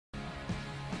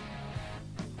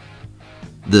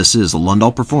This is the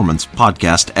Lundahl Performance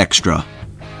Podcast Extra.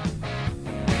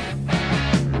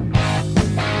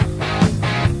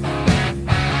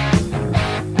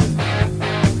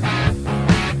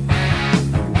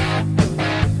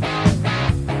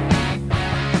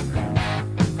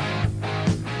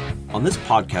 On this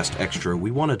Podcast Extra,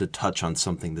 we wanted to touch on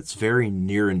something that's very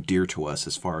near and dear to us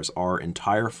as far as our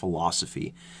entire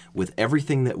philosophy with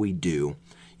everything that we do.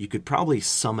 You could probably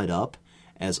sum it up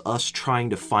as us trying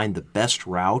to find the best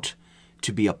route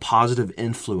to be a positive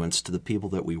influence to the people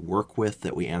that we work with,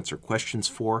 that we answer questions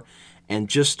for, and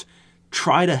just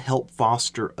try to help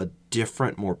foster a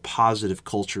different, more positive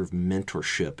culture of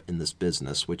mentorship in this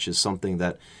business, which is something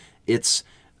that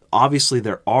obviously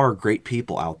there are great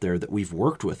people out there that we've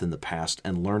worked with in the past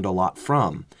and learned a lot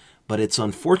from, but it's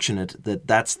unfortunate that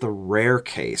that's the rare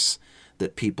case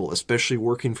that people, especially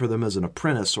working for them as an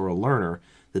apprentice or a learner,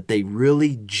 that they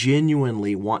really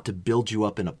genuinely want to build you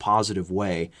up in a positive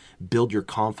way, build your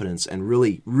confidence, and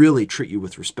really, really treat you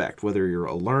with respect, whether you're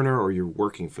a learner or you're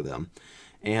working for them.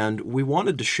 And we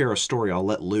wanted to share a story. I'll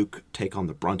let Luke take on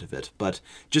the brunt of it, but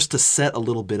just to set a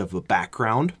little bit of a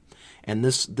background. And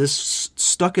this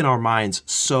stuck in our minds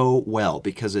so well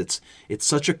because it's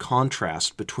such a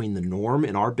contrast between the norm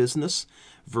in our business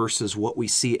versus what we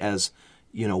see as,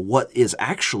 what is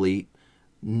actually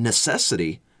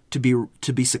necessity to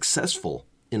be successful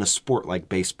in a sport like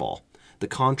baseball. The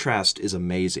contrast is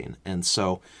amazing. And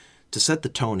so to set the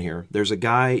tone here, there's a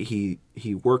guy, he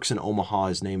works in Omaha.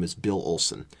 His name is Bill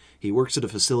Olson. He works at a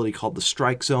facility called the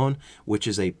Strike Zone, which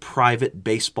is a private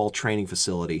baseball training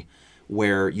facility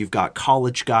where you've got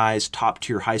college guys,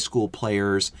 top-tier high school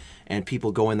players, and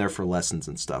people go in there for lessons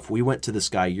and stuff. We went to this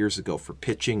guy years ago for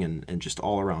pitching and just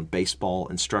all-around baseball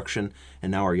instruction, and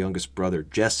now our youngest brother,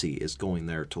 Jesse, is going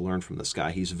there to learn from this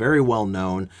guy. He's very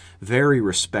well-known, very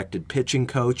respected pitching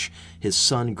coach. His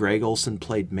son, Greg Olson,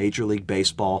 played Major League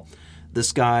Baseball.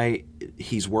 This guy,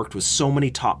 he's worked with so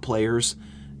many top players.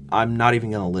 I'm not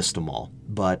even going to list them all,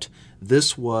 but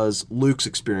this was Luke's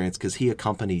experience because he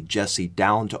accompanied Jesse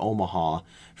down to Omaha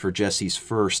for Jesse's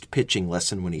first pitching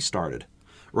lesson when he started.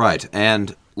 Right,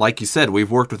 and like you said, we've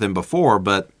worked with him before,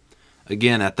 but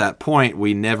again, at that point,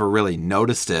 we never really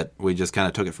noticed it. We just kind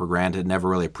of took it for granted, never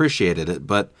really appreciated it.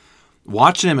 But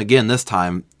watching him again this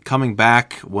time, coming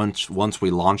back once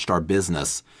we launched our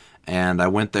business, and I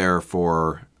went there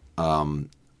for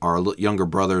our younger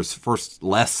brother's first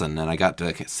lesson, and I got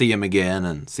to see him again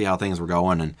and see how things were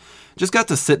going, and just got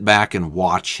to sit back and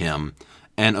watch him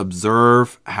and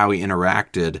observe how he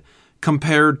interacted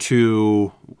compared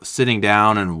to sitting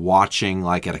down and watching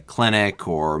like at a clinic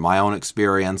or my own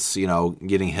experience,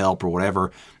 getting help or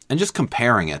whatever, and just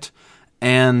comparing it.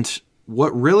 And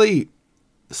what really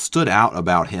stood out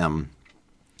about him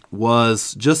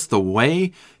was just the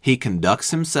way he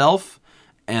conducts himself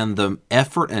and the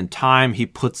effort and time he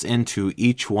puts into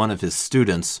each one of his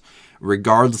students,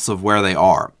 regardless of where they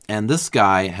are. And this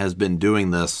guy has been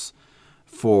doing this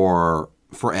for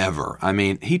forever. I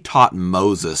mean, he taught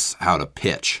Moses how to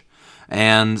pitch.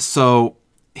 And so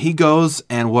he goes,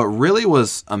 and what really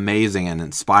was amazing and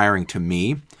inspiring to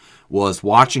me was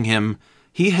watching him.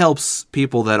 He helps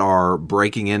people that are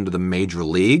breaking into the major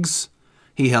leagues.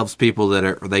 He helps people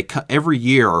that every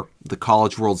year the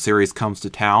College World Series comes to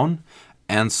town.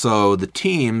 And so the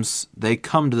teams, they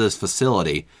come to this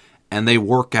facility and they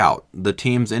work out. The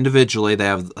teams individually, they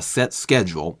have a set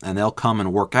schedule and they'll come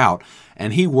and work out.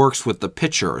 And he works with the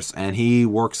pitchers and he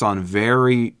works on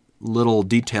very little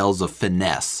details of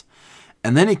finesse.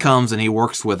 And then he comes and he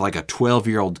works with like a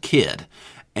 12-year-old kid.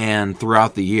 And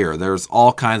throughout the year, there's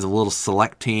all kinds of little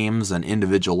select teams and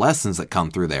individual lessons that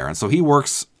come through there. And so he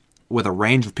works with a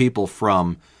range of people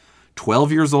from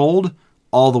 12 years old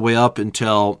all the way up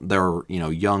until they're,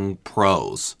 young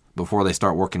pros before they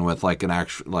start working with like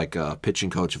a pitching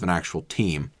coach of an actual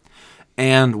team.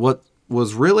 And what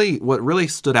really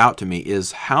stood out to me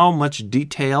is how much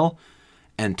detail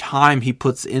and time he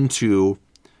puts into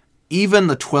even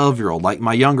the 12-year-old. Like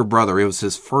my younger brother, it was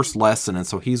his first lesson, and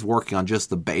so he's working on just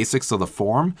the basics of the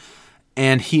form,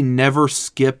 and he never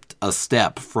skipped a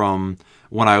step from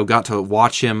when I got to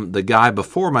watch him. The guy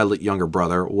before my younger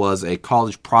brother was a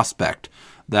college prospect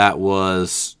that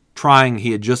was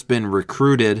he had just been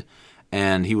recruited,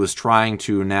 and he was trying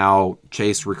to now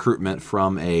chase recruitment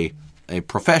from a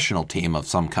professional team of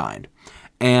some kind.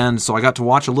 And so I got to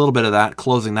watch a little bit of that,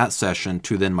 closing that session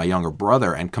to then my younger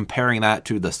brother, and comparing that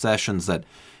to the sessions that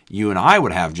you and I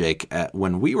would have, Jake,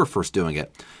 when we were first doing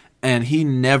it. And he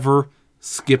never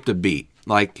skipped a beat.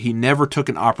 Like, he never took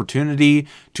an opportunity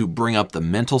to bring up the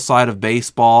mental side of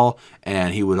baseball,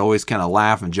 and he would always kind of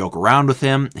laugh and joke around with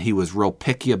him. He was real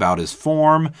picky about his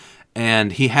form,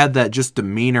 And he had that just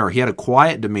demeanor. He had a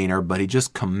quiet demeanor, but he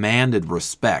just commanded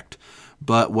respect.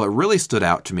 But what really stood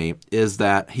out to me is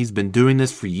that he's been doing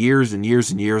this for years and years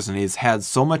and years, and he's had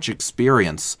so much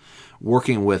experience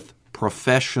working with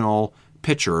professional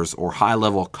pitchers or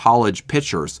high-level college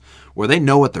pitchers where they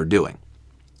know what they're doing.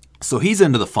 So he's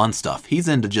into the fun stuff. He's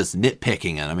into just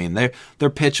nitpicking it. I mean, they're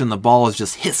pitching, the ball is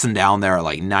just hissing down there at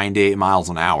like 98 miles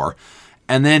an hour.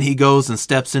 And then he goes and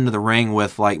steps into the ring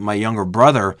with like my younger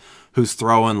brother who's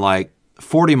throwing like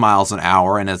 40 miles an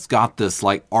hour, and it's got this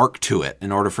like arc to it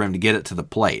in order for him to get it to the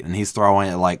plate. And he's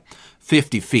throwing it like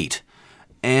 50 feet.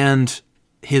 And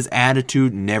his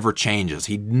attitude never changes.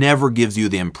 He never gives you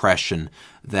the impression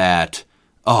that,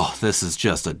 oh, this is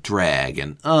just a drag,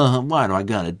 and why do I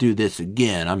gotta do this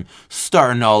again? I'm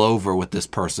starting all over with this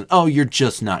person. Oh, you're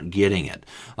just not getting it.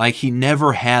 Like, he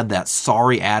never had that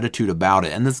sorry attitude about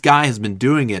it. And this guy has been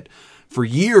doing it for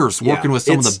years, working with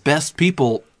some of the best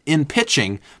people in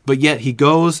pitching, but yet he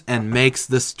goes and makes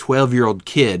this 12-year-old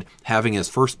kid having his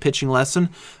first pitching lesson,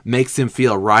 makes him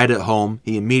feel right at home.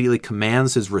 He immediately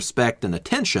commands his respect and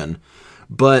attention,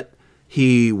 but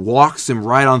he walks him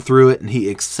right on through it, and he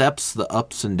accepts the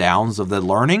ups and downs of the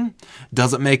learning,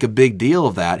 doesn't make a big deal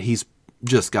of that. He's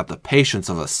just got the patience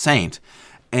of a saint,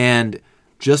 and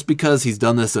just because he's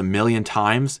done this a million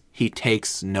times, he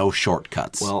takes no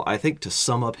shortcuts. Well, I think to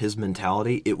sum up his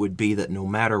mentality, it would be that no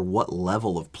matter what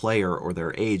level of player or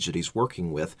their age that he's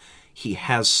working with, he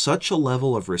has such a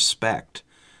level of respect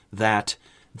that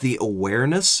the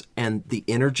awareness and the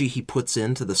energy he puts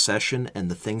into the session and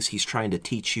the things he's trying to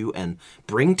teach you and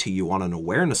bring to you on an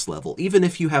awareness level, even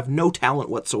if you have no talent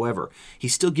whatsoever, he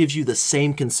still gives you the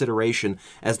same consideration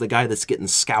as the guy that's getting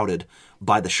scouted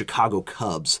by the Chicago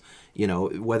Cubs. You know,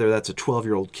 whether that's a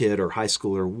 12-year-old kid or high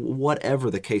schooler, whatever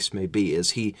the case may be,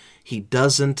 is he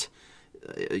doesn't,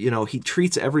 he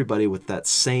treats everybody with that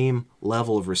same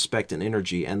level of respect and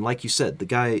energy. And like you said, the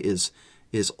guy is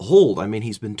old. I mean,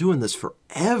 he's been doing this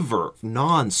forever,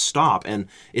 nonstop. And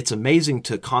it's amazing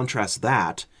to contrast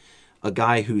that, a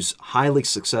guy who's highly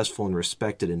successful and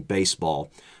respected in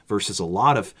baseball versus a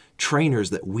lot of trainers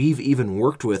that we've even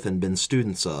worked with and been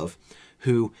students of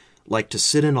who like to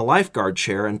sit in a lifeguard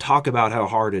chair and talk about how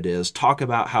hard it is, talk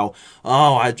about how,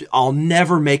 I'll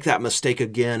never make that mistake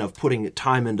again of putting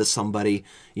time into somebody,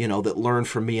 that learned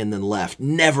from me and then left.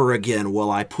 Never again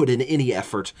will I put in any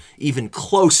effort even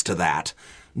close to that.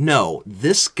 No,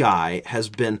 this guy has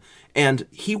been, and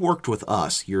he worked with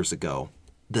us years ago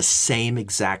the same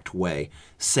exact way,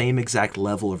 same exact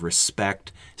level of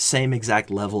respect, same exact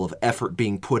level of effort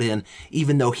being put in,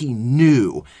 even though he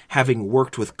knew, having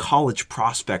worked with college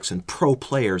prospects and pro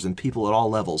players and people at all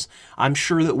levels, I'm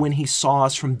sure that when he saw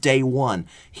us from day one,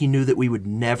 he knew that we would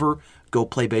never go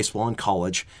play baseball in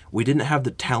college. We didn't have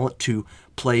the talent to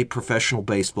play professional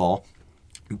baseball,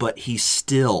 but he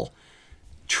still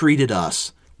treated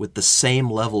us with the same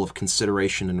level of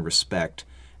consideration and respect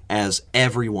as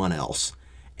everyone else.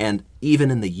 And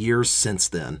even in the years since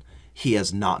then, he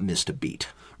has not missed a beat.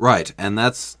 Right, and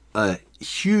that's a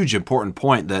huge important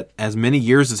point, that as many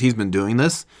years as he's been doing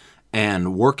this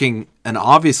and working, and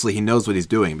obviously he knows what he's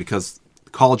doing because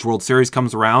the College World Series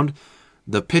comes around,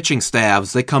 the pitching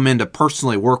staffs, they come in to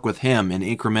personally work with him in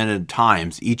incremented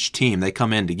times. Each team, they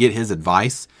come in to get his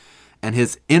advice and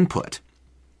his input.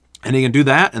 And he can do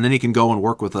that, and then he can go and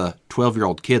work with a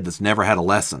 12-year-old kid that's never had a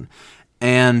lesson.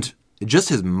 And just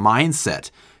his mindset,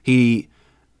 he's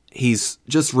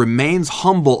just remains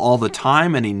humble all the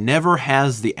time, and he never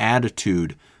has the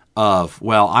attitude of,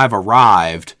 well, I've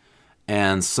arrived,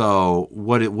 and so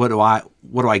what do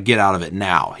I get out of it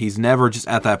now? He's never just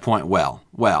at that point, well,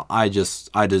 I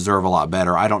deserve a lot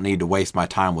better. I don't need to waste my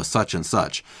time with such and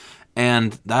such.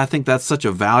 And I think that's such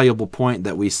a valuable point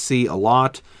that we see a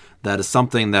lot. That is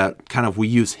something that kind of we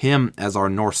use him as our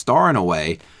North Star in a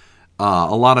way.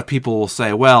 A lot of people will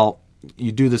say, well,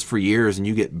 you do this for years and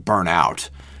you get burnt out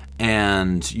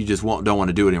and you just don't want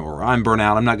to do it anymore. I'm burnt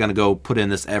out. I'm not going to go put in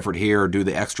this effort here or do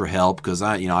the extra help because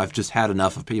I've just had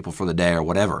enough of people for the day or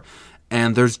whatever.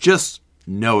 And there's just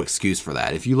no excuse for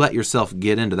that. If you let yourself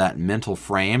get into that mental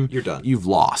frame, you're done. You've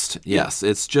lost. Yes,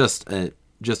 it's just a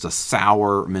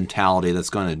sour mentality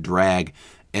that's going to drag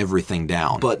everything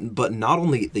down. But not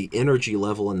only the energy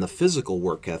level and the physical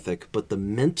work ethic, but the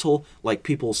mental, like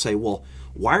people say, well,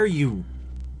 why are you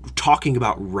talking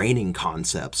about reining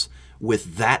concepts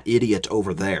with that idiot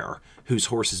over there whose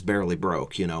horse is barely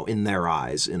broke, in their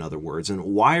eyes, in other words? And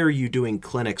why are you doing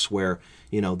clinics where,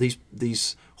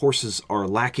 these horses are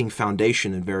lacking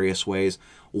foundation in various ways?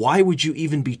 Why would you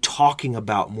even be talking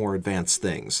about more advanced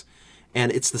things?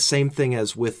 And it's the same thing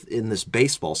as in this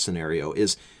baseball scenario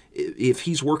is if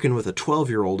he's working with a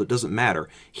 12-year-old, it doesn't matter.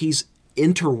 He's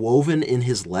interwoven in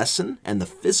his lesson and the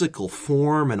physical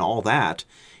form and all that.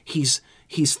 He's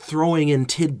throwing in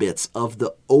tidbits of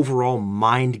the overall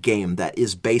mind game that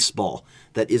is baseball,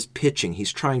 that is pitching.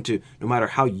 He's trying to, no matter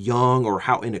how young or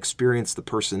how inexperienced the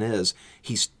person is,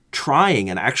 he's trying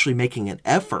and actually making an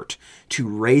effort to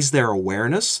raise their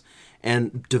awareness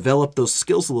and develop those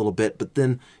skills a little bit, but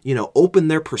then, open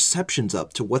their perceptions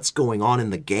up to what's going on in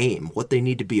the game, what they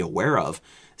need to be aware of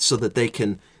so that they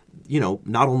can,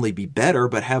 not only be better,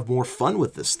 but have more fun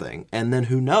with this thing. And then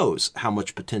who knows how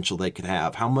much potential they could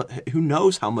have, who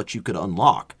knows how much you could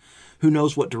unlock, who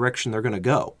knows what direction they're going to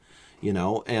go,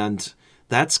 and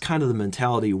that's kind of the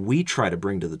mentality we try to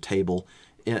bring to the table.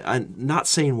 I'm not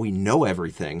saying we know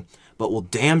everything, but we'll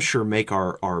damn sure make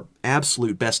our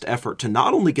absolute best effort to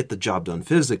not only get the job done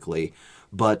physically,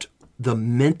 but the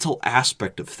mental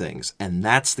aspect of things. And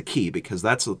that's the key, because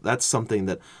that's something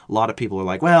that a lot of people are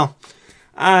like, well,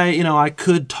 I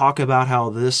could talk about how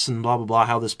this and blah, blah, blah,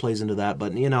 how this plays into that,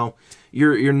 but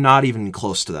you're not even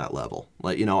close to that level.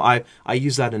 Like, I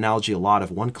use that analogy a lot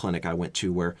of one clinic I went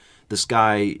to where this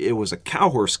guy, it was a cow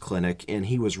horse clinic, and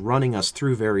he was running us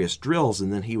through various drills,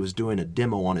 and then he was doing a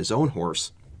demo on his own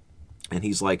horse. And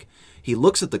he's like, he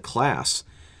looks at the class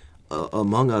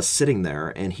among us sitting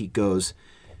there, and he goes,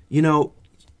 you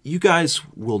guys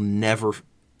will never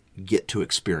get to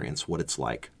experience what it's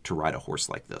like to ride a horse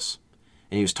like this.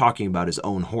 And he was talking about his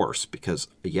own horse because,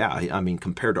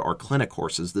 compared to our clinic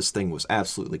horses, this thing was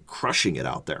absolutely crushing it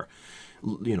out there.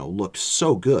 Looked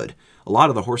so good. A lot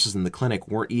of the horses in the clinic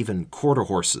weren't even quarter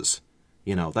horses.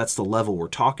 That's the level we're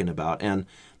talking about. And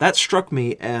that struck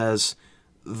me as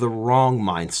the wrong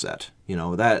mindset.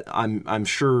 That I'm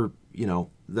sure,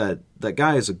 that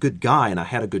guy is a good guy and I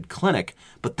had a good clinic,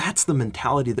 but that's the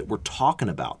mentality that we're talking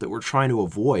about, that we're trying to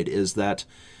avoid, is that,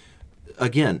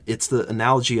 again, it's the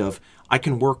analogy of I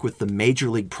can work with the major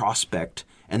league prospect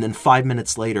and then 5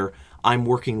 minutes later I'm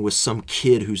working with some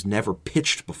kid who's never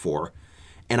pitched before,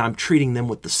 and I'm treating them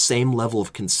with the same level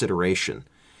of consideration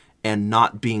and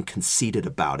not being conceited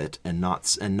about it and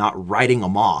not writing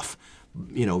them off,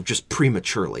 just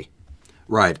prematurely.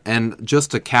 Right. And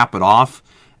just to cap it off,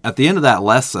 at the end of that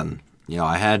lesson,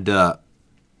 I had to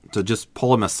just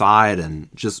pull him aside and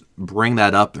just bring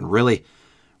that up and really,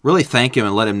 really thank him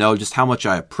and let him know just how much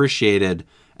I appreciated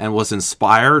and was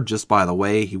inspired just by the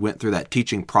way he went through that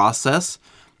teaching process.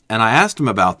 And I asked him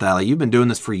about that. Like, you've been doing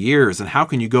this for years, and how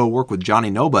can you go work with Johnny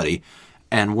Nobody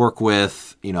and work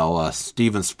with, a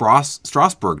Steven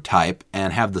Strasburg type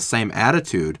and have the same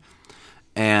attitude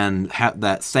and have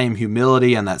that same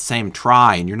humility and that same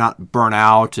try, and you're not burnt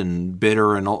out and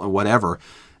bitter and whatever.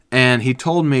 And he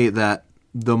told me that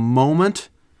the moment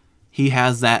he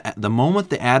has the moment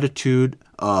the attitude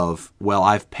of, well,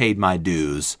 I've paid my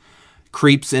dues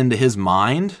creeps into his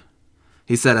mind,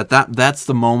 he said that's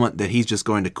the moment that he's just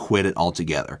going to quit it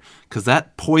altogether, because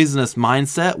that poisonous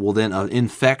mindset will then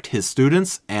infect his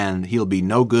students and he'll be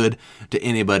no good to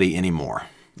anybody anymore.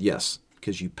 Yes,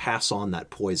 because you pass on that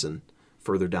poison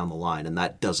further down the line, and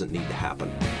that doesn't need to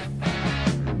happen.